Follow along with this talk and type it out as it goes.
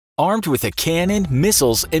Armed with a cannon,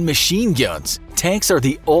 missiles, and machine guns, tanks are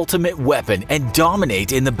the ultimate weapon and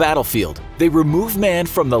dominate in the battlefield. They remove man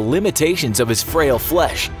from the limitations of his frail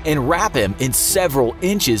flesh and wrap him in several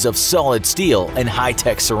inches of solid steel and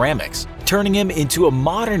high-tech ceramics, turning him into a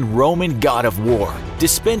modern Roman god of war,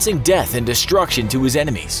 dispensing death and destruction to his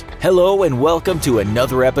enemies. Hello and welcome to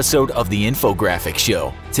another episode of the Infographics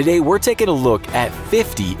Show. Today we're taking a look at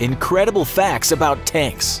 50 incredible facts about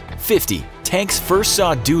tanks. 50. Tanks first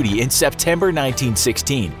saw duty in September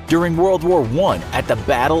 1916 during World War I at the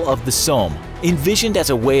Battle of the Somme. Envisioned as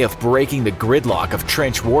a way of breaking the gridlock of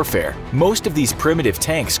trench warfare, most of these primitive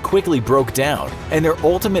tanks quickly broke down, and their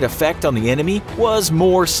ultimate effect on the enemy was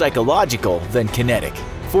more psychological than kinetic.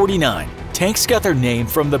 49. Tanks got their name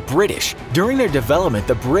from the British. During their development,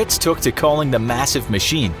 the Brits took to calling the massive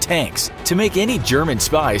machine tanks to make any German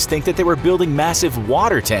spies think that they were building massive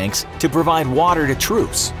water tanks to provide water to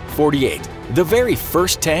troops. 48. The very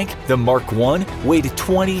first tank, the Mark I, weighed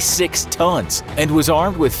 26 tons and was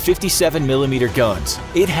armed with 57mm guns.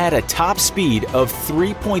 It had a top speed of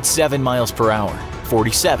 3.7 miles per hour.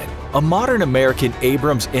 47. A modern American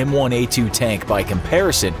Abrams M1A2 tank, by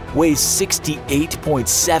comparison, weighs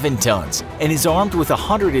 68.7 tons and is armed with a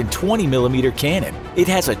 120mm cannon. It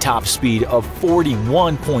has a top speed of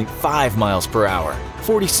 41.5 miles per hour.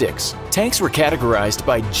 46. Tanks were categorized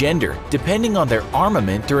by gender depending on their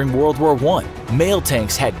armament during World War I. Male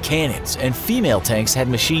tanks had cannons and female tanks had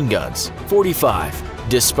machine guns. 45.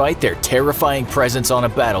 Despite their terrifying presence on a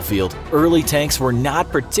battlefield, early tanks were not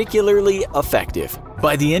particularly effective.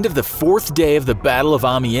 By the end of the fourth day of the Battle of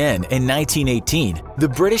Amiens in 1918, the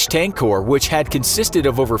British Tank Corps, which had consisted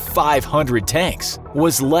of over 500 tanks,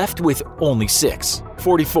 was left with only 6.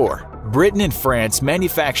 44. Britain and France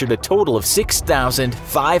manufactured a total of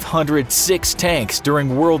 6,506 tanks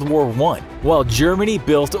during World War I, while Germany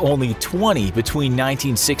built only 20 between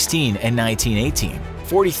 1916 and 1918.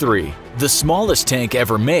 43. The smallest tank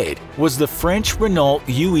ever made was the French Renault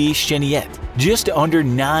UE Cheniette, just under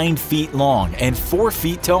 9 feet long and 4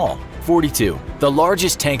 feet tall. 42. The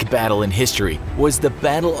largest tank battle in history was the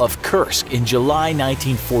Battle of Kursk in July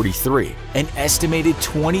 1943. An estimated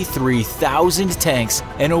 23,000 tanks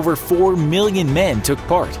and over 4 million men took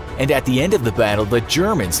part, and at the end of the battle the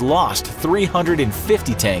Germans lost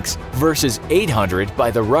 350 tanks versus 800 by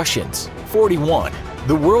the Russians. 41.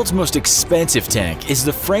 The world's most expensive tank is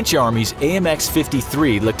the French Army's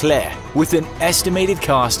AMX-53 Leclerc, with an estimated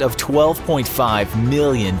cost of $12.5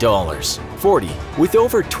 million. 40. With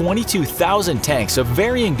over 22,000 tanks of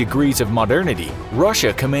varying degrees of modernity,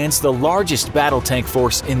 Russia commands the largest battle tank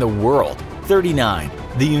force in the world. 39.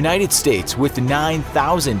 The United States, with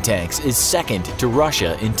 9,000 tanks, is second to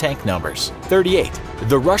Russia in tank numbers. 38.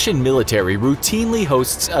 The Russian military routinely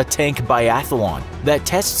hosts a tank biathlon that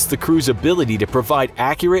tests the crew's ability to provide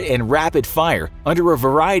accurate and rapid fire under a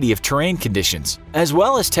variety of terrain conditions, as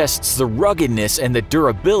well as tests the ruggedness and the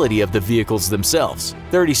durability of the vehicles themselves.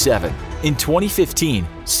 37. In 2015,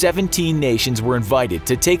 17 nations were invited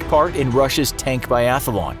to take part in Russia's tank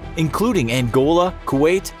biathlon, including Angola,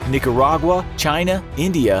 Kuwait, Nicaragua, China,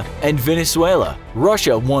 India, and Venezuela.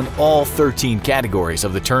 Russia won all 13 categories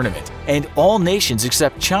of the tournament, and all nations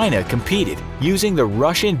except China competed using the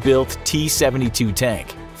Russian-built T-72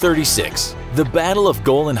 tank. 36. The Battle of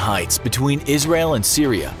Golan Heights between Israel and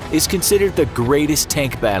Syria is considered the greatest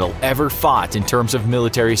tank battle ever fought in terms of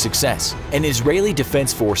military success. An Israeli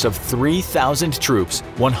defense force of 3,000 troops,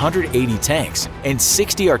 180 tanks, and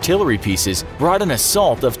 60 artillery pieces brought an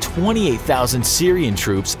assault of 28,000 Syrian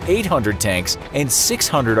troops, 800 tanks, and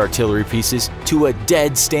 600 artillery pieces to a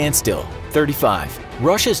dead standstill. 35.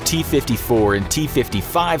 Russia's T-54 and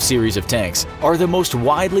T-55 series of tanks are the most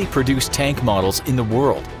widely produced tank models in the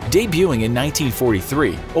world. Debuting in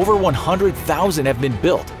 1943, over 100,000 have been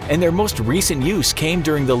built, and their most recent use came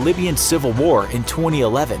during the Libyan Civil War in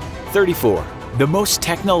 2011. 34. The most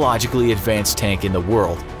technologically advanced tank in the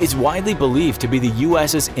world is widely believed to be the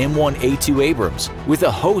US's M1A2 Abrams, with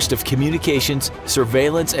a host of communications,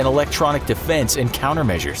 surveillance, and electronic defense and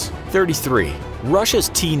countermeasures. 33. Russia's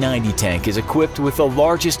T-90 tank is equipped with the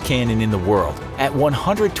largest cannon in the world at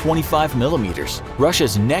 125mm.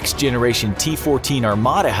 Russia's next-generation T-14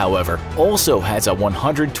 Armata, however, also has a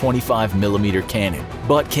 125mm cannon,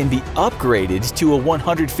 but can be upgraded to a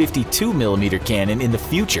 152mm cannon in the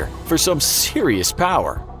future for some serious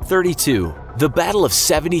power. 32. The Battle of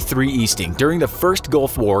 73 Easting during the First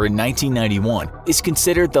Gulf War in 1991 is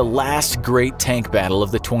considered the last great tank battle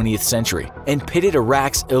of the 20th century and pitted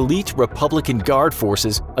Iraq's elite Republican Guard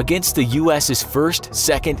forces against the US's 1st,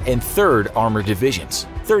 2nd, and 3rd Armored Divisions.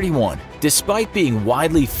 31. Despite being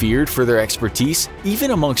widely feared for their expertise,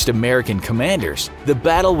 even amongst American commanders, the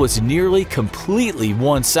battle was nearly completely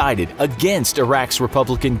one-sided against Iraq's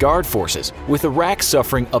Republican Guard forces, with Iraq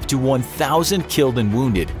suffering up to 1,000 killed and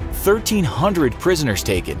wounded, 1,300 prisoners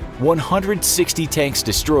taken, 160 tanks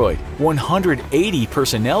destroyed, 180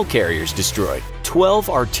 personnel carriers destroyed, 12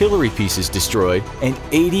 artillery pieces destroyed, and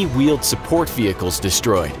 80 wheeled support vehicles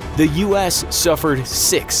destroyed. The U.S. suffered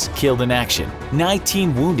 6 killed in action,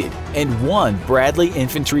 19 wounded, and 1 Bradley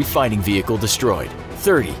infantry fighting vehicle destroyed.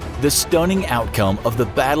 30. The stunning outcome of the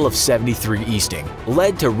Battle of 73 Easting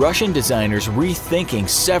led to Russian designers rethinking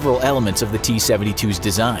several elements of the T-72's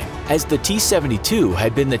design. As the T-72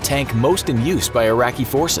 had been the tank most in use by Iraqi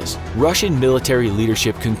forces, Russian military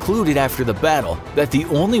leadership concluded after the battle that the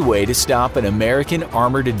only way to stop an American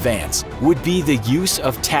armored advance would be the use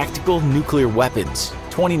of tactical nuclear weapons.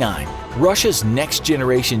 29. Russia's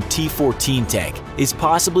next-generation T-14 tank is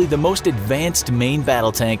possibly the most advanced main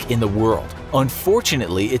battle tank in the world.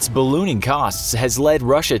 Unfortunately, its ballooning costs has led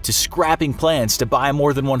Russia to scrapping plans to buy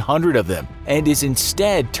more than 100 of them, and is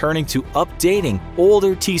instead turning to updating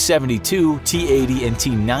older T-72, T-80, and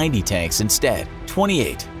T-90 tanks instead.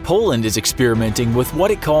 28. Poland is experimenting with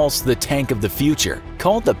what it calls the tank of the future,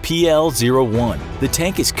 called the PL-01. The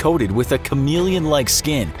tank is coated with a chameleon-like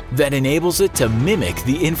skin that enables it to mimic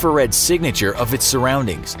the infrared signature of its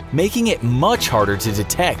surroundings, making it much harder to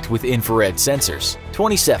detect with infrared sensors.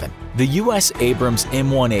 27. The U.S. Abrams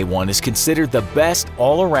M1A1 is considered the best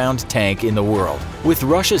all-around tank in the world, with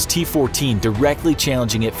Russia's T-14 directly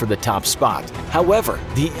challenging it for the top spot. However,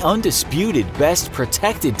 the undisputed best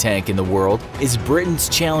protected tank in the world is Britain's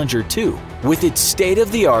Challenger 2, with its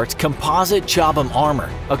state-of-the-art composite Chobham armor,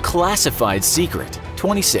 a classified secret.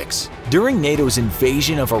 26. During NATO's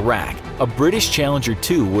invasion of Iraq, a British Challenger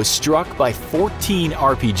 2 was struck by 14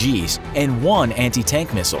 RPGs and 1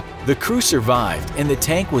 anti-tank missile. The crew survived and the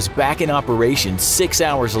tank was back in operation 6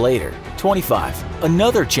 hours later. 25.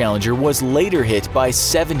 Another Challenger was later hit by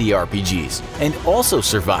 70 RPGs and also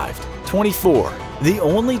survived. 24. The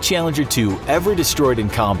only Challenger 2 ever destroyed in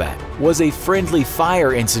combat was a friendly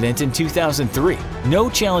fire incident in 2003. No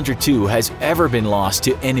Challenger 2 has ever been lost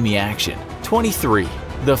to enemy action. 23.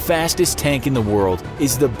 The fastest tank in the world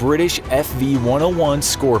is the British FV-101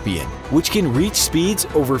 Scorpion, which can reach speeds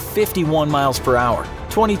over 51 miles per hour.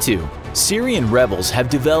 22. Syrian rebels have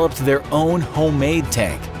developed their own homemade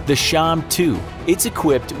tank, the Sham 2. It's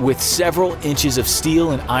equipped with several inches of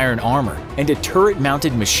steel and iron armor and a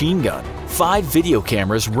turret-mounted machine gun. 5 video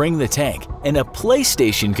cameras ring the tank, and a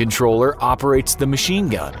PlayStation controller operates the machine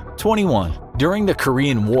gun. 21. During the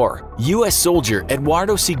Korean War, U.S. soldier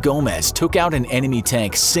Eduardo C. Gomez took out an enemy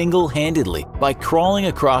tank single-handedly by crawling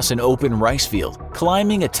across an open rice field,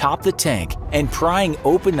 climbing atop the tank, and prying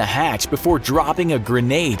open the hatch before dropping a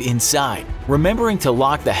grenade inside. Remembering to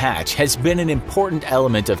lock the hatch has been an important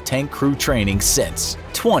element of tank crew training since.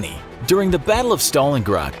 20. During the Battle of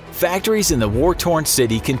Stalingrad, factories in the war-torn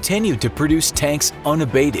city continued to produce tanks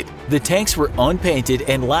unabated. The tanks were unpainted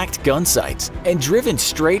and lacked gun sights, and driven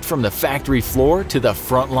straight from the factory floor to the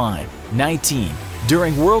front line. 19.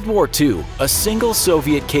 During World War II, a single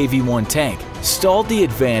Soviet KV-1 tank stalled the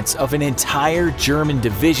advance of an entire German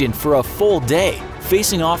division for a full day,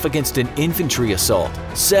 facing off against an infantry assault,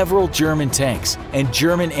 several German tanks, and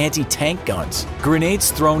German anti-tank guns.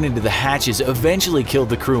 Grenades thrown into the hatches eventually killed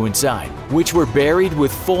the crew inside, which were buried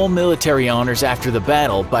with full military honors after the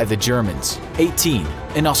battle by the Germans. 18.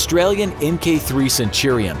 An Australian Mk3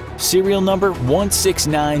 Centurion, serial number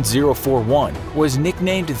 169041, was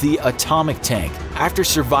nicknamed the Atomic Tank after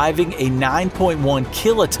surviving a 9.1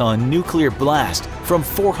 kiloton nuclear blast from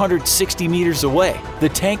 460 meters away. The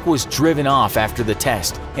tank was driven off after the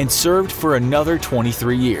test and served for another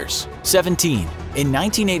 23 years. 17. In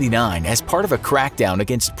 1989, as part of a crackdown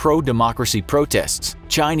against pro-democracy protests,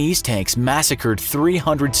 Chinese tanks massacred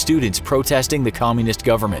 300 students protesting the communist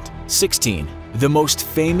government. 16. The most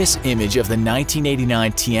famous image of the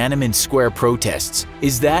 1989 Tiananmen Square protests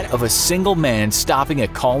is that of a single man stopping a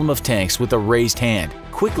column of tanks with a raised hand,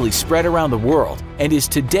 quickly spread around the world, and is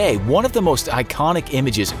today one of the most iconic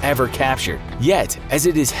images ever captured. Yet, as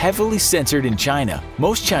it is heavily censored in China,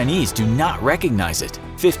 most Chinese do not recognize it.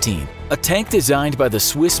 15. A tank designed by the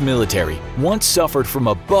Swiss military once suffered from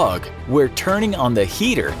a bug where turning on the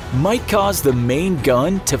heater might cause the main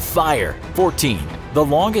gun to fire. 14. The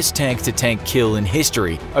longest tank-to-tank kill in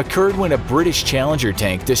history occurred when a British Challenger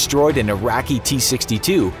tank destroyed an Iraqi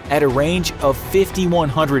T-62 at a range of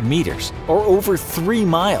 5,100 meters, or over 3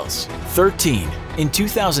 miles. 13. In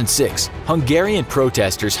 2006, Hungarian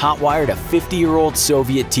protesters hotwired a 50-year-old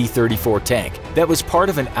Soviet T-34 tank that was part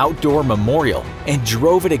of an outdoor memorial and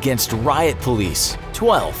drove it against riot police.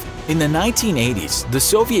 12. In the 1980s, the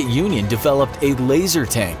Soviet Union developed a laser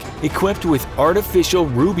tank equipped with artificial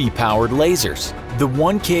ruby-powered lasers. The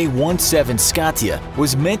 1K-17 Skatya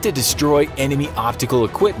was meant to destroy enemy optical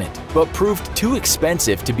equipment, but proved too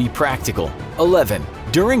expensive to be practical. 11.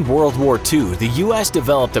 During World War II, the US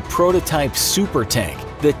developed a prototype super tank,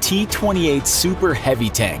 the T-28 Super Heavy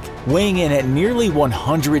Tank, weighing in at nearly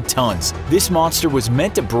 100 tons. This monster was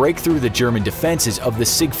meant to break through the German defenses of the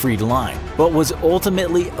Siegfried Line, but was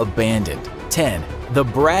ultimately abandoned. 10. The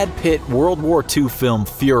Brad Pitt World War II film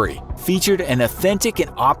Fury featured an authentic and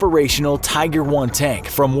operational Tiger I tank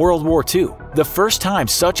from World War II, the first time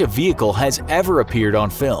such a vehicle has ever appeared on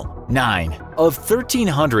film. 9. Of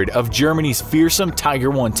 1,300 of Germany's fearsome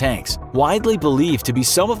Tiger I tanks, widely believed to be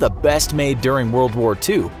some of the best made during World War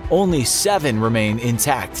II, only 7 remain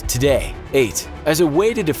intact today. 8. As a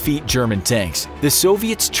way to defeat German tanks, the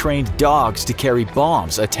Soviets trained dogs to carry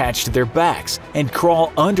bombs attached to their backs and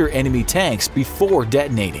crawl under enemy tanks before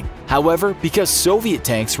detonating. However, because Soviet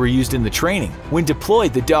tanks were used in the training, when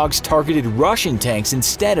deployed the dogs targeted Russian tanks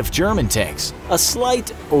instead of German tanks. A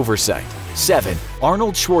slight oversight. 7.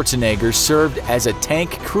 Arnold Schwarzenegger served as a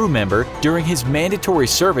tank crew member during his mandatory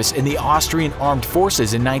service in the Austrian Armed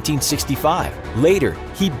Forces in 1965. Later,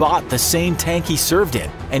 he bought the same tank he served in,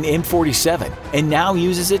 an M47, and now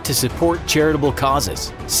uses it to support charitable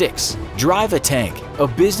causes. 6. Drive a Tank, a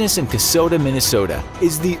business in Kasota, Minnesota,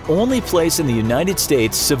 is the only place in the United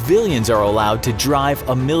States civilians are allowed to drive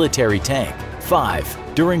a military tank. 5.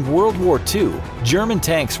 During World War II, German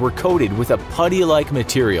tanks were coated with a putty-like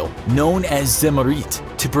material known as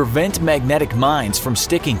Zemerit to prevent magnetic mines from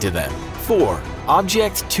sticking to them. 4.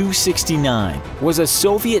 Object 269 was a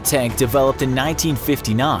Soviet tank developed in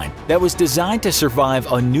 1959 that was designed to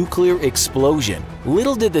survive a nuclear explosion.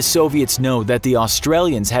 Little did the Soviets know that the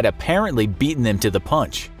Australians had apparently beaten them to the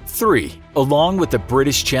punch. 3. Along with the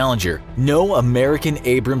British Challenger, no American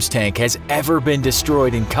Abrams tank has ever been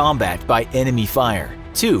destroyed in combat by enemy fire.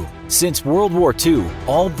 2. Since World War II,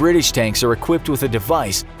 all British tanks are equipped with a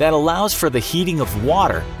device that allows for the heating of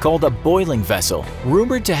water called a boiling vessel,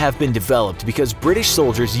 rumored to have been developed because British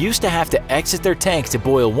soldiers used to have to exit their tank to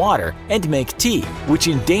boil water and make tea, which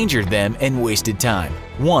endangered them and wasted time.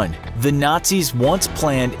 1. The Nazis once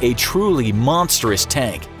planned a truly monstrous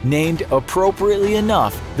tank, named appropriately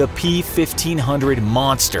enough the P-1500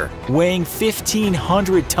 Monster, weighing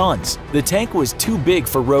 1,500 tons. The tank was too big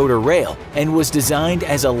for road or rail and was designed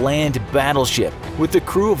as a land battleship with a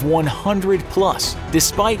crew of 100 plus.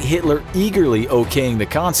 Despite Hitler eagerly okaying the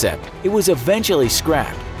concept, it was eventually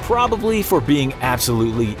scrapped, probably for being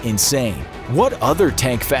absolutely insane. What other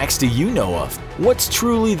tank facts do you know of? What's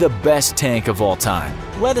truly the best tank of all time?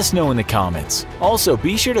 Let us know in the comments. Also,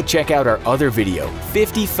 be sure to check out our other video,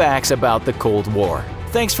 50 Facts About the Cold War.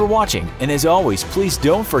 Thanks for watching, and as always, please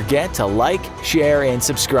don't forget to like, share, and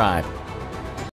subscribe.